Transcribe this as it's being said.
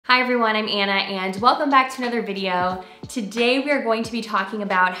Hi everyone, I'm Anna and welcome back to another video. Today we are going to be talking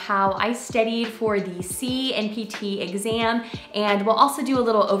about how I studied for the C-NPT exam, and we'll also do a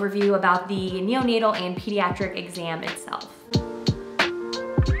little overview about the neonatal and pediatric exam itself.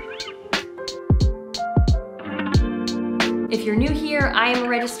 If you're new here, I am a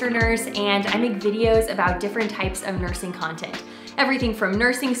registered nurse and I make videos about different types of nursing content. Everything from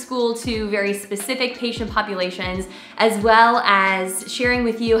nursing school to very specific patient populations, as well as sharing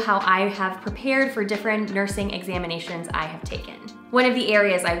with you how I have prepared for different nursing examinations I have taken. One of the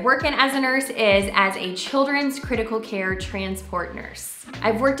areas I work in as a nurse is as a children's critical care transport nurse.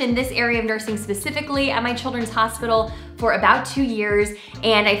 I've worked in this area of nursing specifically at my children's hospital for about 2 years,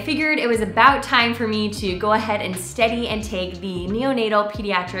 and I figured it was about time for me to go ahead and study and take the neonatal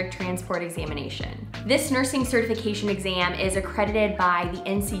pediatric transport examination. This nursing certification exam is accredited by the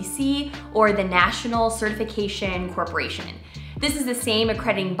NCC, or the National Certification Corporation. This is the same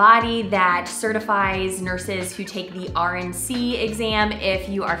accrediting body that certifies nurses who take the RNC exam, if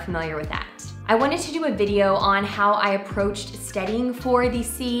you are familiar with that. I wanted to do a video on how I approached studying for the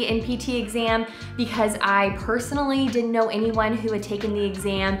C-NPT exam because I personally didn't know anyone who had taken the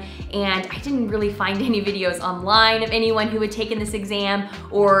exam, and I didn't really find any videos online of anyone who had taken this exam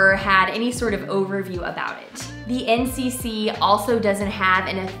or had any sort of overview about it. The NCC also doesn't have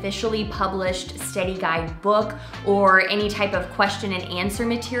an officially published study guide book or any type of question and answer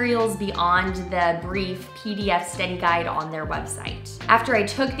materials beyond the brief PDF study guide on their website. After I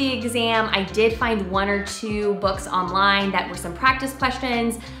took the exam, I did find 1 or 2 books online that were some practice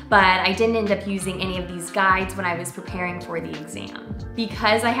questions, but I didn't end up using any of these guides when I was preparing for the exam.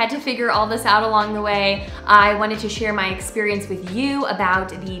 Because I had to figure all this out along the way, I wanted to share my experience with you about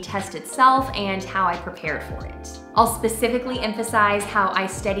the test itself and how I prepared for it. I'll specifically emphasize how I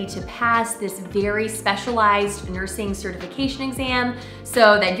studied to pass this very specialized nursing certification exam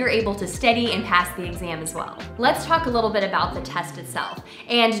so that you're able to study and pass the exam as well. Let's talk a little bit about the test itself,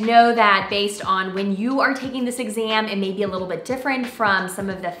 and know that based on when you are taking this exam, it may be a little bit different from some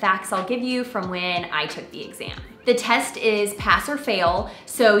of the facts I'll give you from when I took the exam. The test is pass or fail,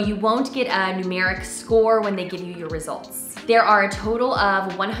 so you won't get a numeric score when they give you your results. There are a total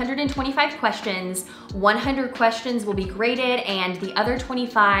of 125 questions. 100 questions will be graded, and the other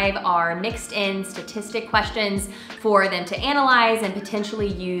 25 are mixed in statistic questions for them to analyze and potentially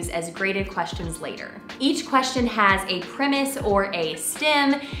use as graded questions later. Each question has a premise or a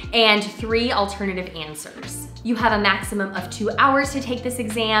stem and 3 alternative answers. You have a maximum of 2 hours to take this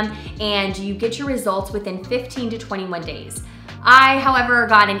exam, and you get your results within 15 to 21 days. I, however,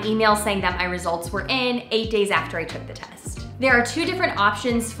 got an email saying that my results were in 8 days after I took the test. There are 2 different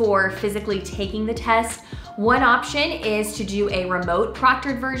options for physically taking the test. One option is to do a remote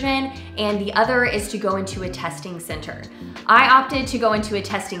proctored version, and the other is to go into a testing center. I opted to go into a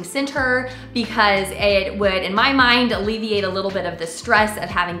testing center because it would, in my mind, alleviate a little bit of the stress of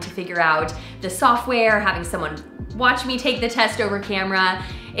having to figure out the software, having someone watch me take the test over camera.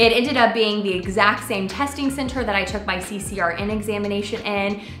 It ended up being the exact same testing center that I took my CCRN examination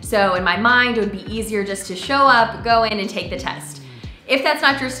in, so in my mind, it would be easier just to show up, go in, and take the test. If that's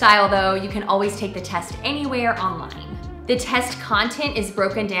not your style though, you can always take the test anywhere online. The test content is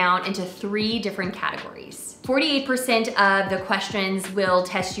broken down into 3 different categories. 48% of the questions will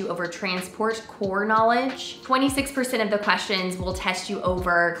test you over transport core knowledge. 26% of the questions will test you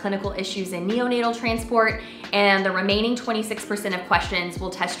over clinical issues in neonatal transport, and the remaining 26% of questions will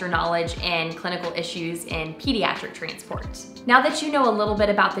test your knowledge in clinical issues in pediatric transport. Now that you know a little bit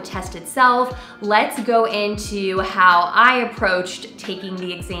about the test itself, let's go into how I approached taking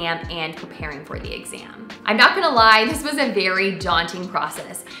the exam and preparing for the exam. I'm not gonna lie, this was a very daunting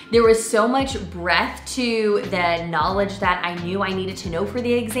process. There was so much breadth to the knowledge that I knew I needed to know for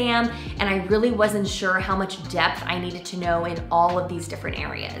the exam, and I really wasn't sure how much depth I needed to know in all of these different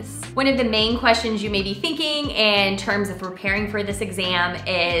areas. One of the main questions you may be thinking in terms of preparing for this exam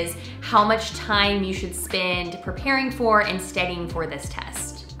is how much time you should spend preparing for and studying for this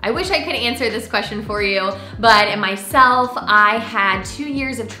test. I wish I could answer this question for you, but in myself, I had 2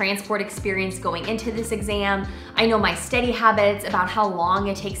 years of transport experience going into this exam. I know my study habits, about how long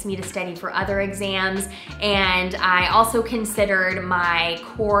it takes me to study for other exams, and I also considered my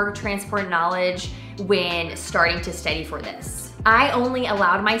core transport knowledge when starting to study for this. I only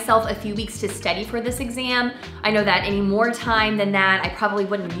allowed myself a few weeks to study for this exam. I know that any more time than that, I probably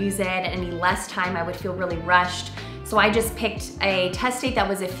wouldn't use it. Any less time, I would feel really rushed. So I just picked a test date that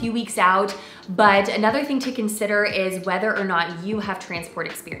was a few weeks out. But another thing to consider is whether or not you have transport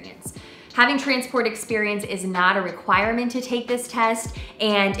experience. Having transport experience is not a requirement to take this test,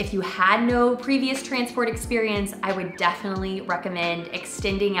 and if you had no previous transport experience, I would definitely recommend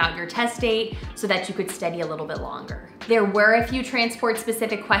extending out your test date so that you could study a little bit longer. There were a few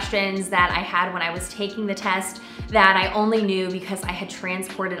transport-specific questions that I had when I was taking the test that I only knew because I had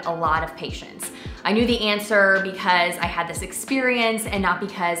transported a lot of patients. I knew the answer because I had this experience and not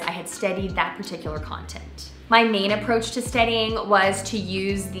because I had studied that particular content. My main approach to studying was to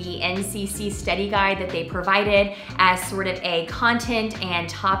use the NCC study guide that they provided as sort of a content and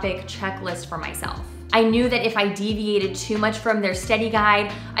topic checklist for myself. I knew that if I deviated too much from their study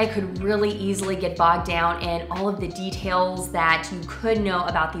guide, I could really easily get bogged down in all of the details that you could know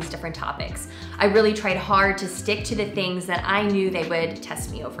about these different topics. I really tried hard to stick to the things that I knew they would test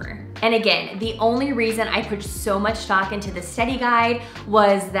me over. And again, the only reason I put so much stock into the study guide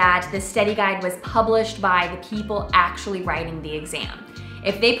was that the study guide was published by the people actually writing the exam.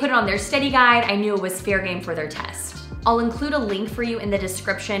 If they put it on their study guide, I knew it was fair game for their test. I'll include a link for you in the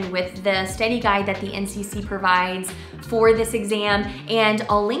description with the study guide that the NCC provides for this exam, and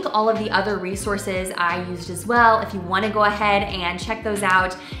I'll link all of the other resources I used as well if you want to go ahead and check those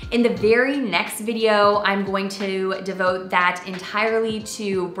out. In the very next video, I'm going to devote that entirely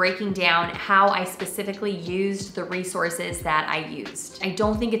to breaking down how I specifically used the resources that I used. I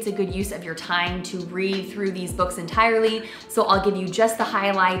don't think it's a good use of your time to read through these books entirely, so I'll give you just the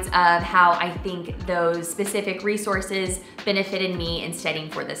highlights of how I think those specific resources benefited me in studying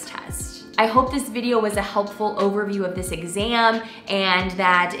for this test. I hope this video was a helpful overview of this exam and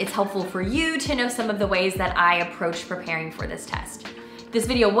that it's helpful for you to know some of the ways that I approached preparing for this test. If this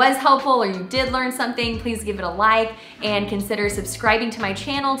video was helpful or you did learn something, please give it a like and consider subscribing to my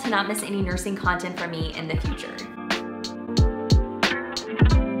channel to not miss any nursing content from me in the future.